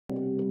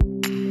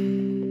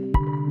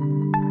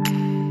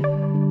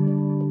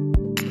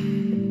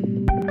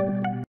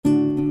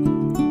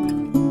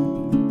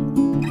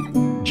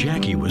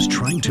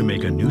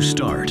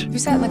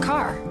Who's that in the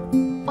car?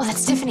 Oh,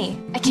 that's Tiffany.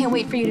 I can't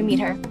wait for you to meet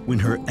her. When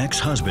her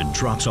ex-husband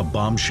drops a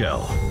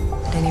bombshell.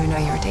 I didn't even know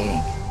you were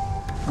dating.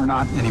 We're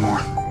not anymore.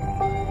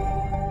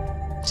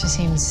 She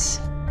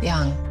seems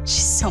young.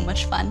 She's so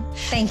much fun.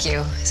 Thank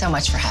you so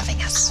much for having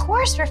us. Of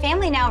course, we're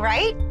family now,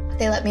 right?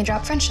 They let me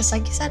drop French, just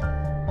like you said.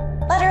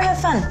 Let her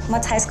have fun.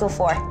 What's high school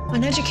for?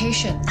 An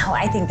education. Oh,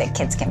 I think that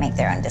kids can make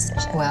their own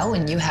decisions. Well,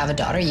 when you have a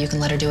daughter, you can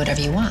let her do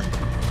whatever you want.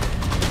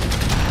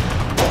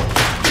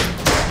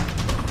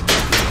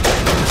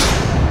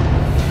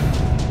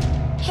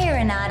 Hey,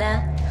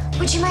 Renata.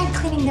 Would you mind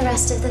cleaning the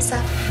rest of this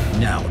up?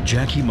 Now,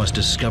 Jackie must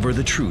discover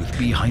the truth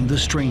behind the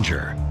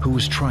stranger who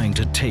is trying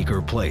to take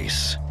her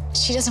place.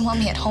 She doesn't want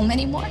me at home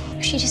anymore.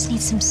 She just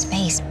needs some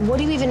space. What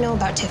do you even know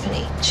about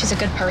Tiffany? She's a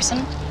good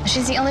person.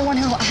 She's the only one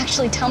who will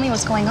actually tell me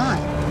what's going on.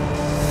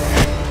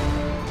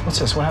 What's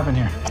this? What happened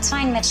here? It's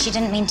fine, Mitch. She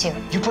didn't mean to.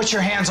 You put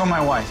your hands on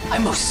my wife. I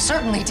most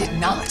certainly did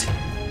not.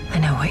 I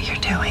know what you're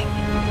doing.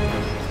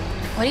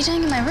 What are you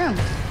doing in my room?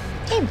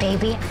 Hey,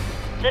 baby.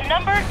 The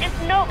number is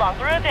no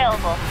longer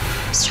available.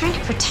 I was trying to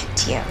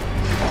protect you.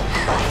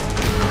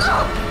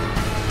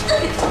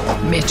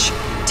 Mitch,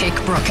 take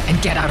Brooke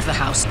and get out of the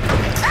house.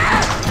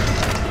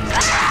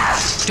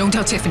 Don't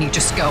tell Tiffany,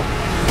 just go.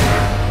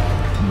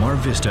 Mar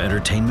Vista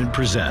Entertainment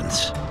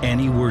presents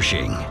Annie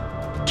Wershing,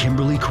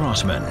 Kimberly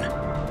Crossman,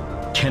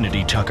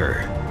 Kennedy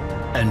Tucker,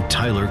 and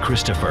Tyler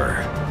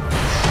Christopher.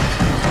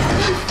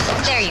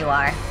 There you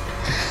are.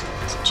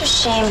 Such a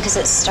shame because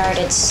it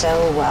started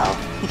so well.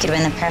 You could have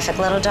been the perfect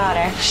little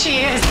daughter. She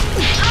is.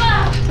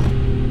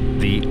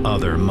 The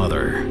Other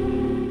Mother.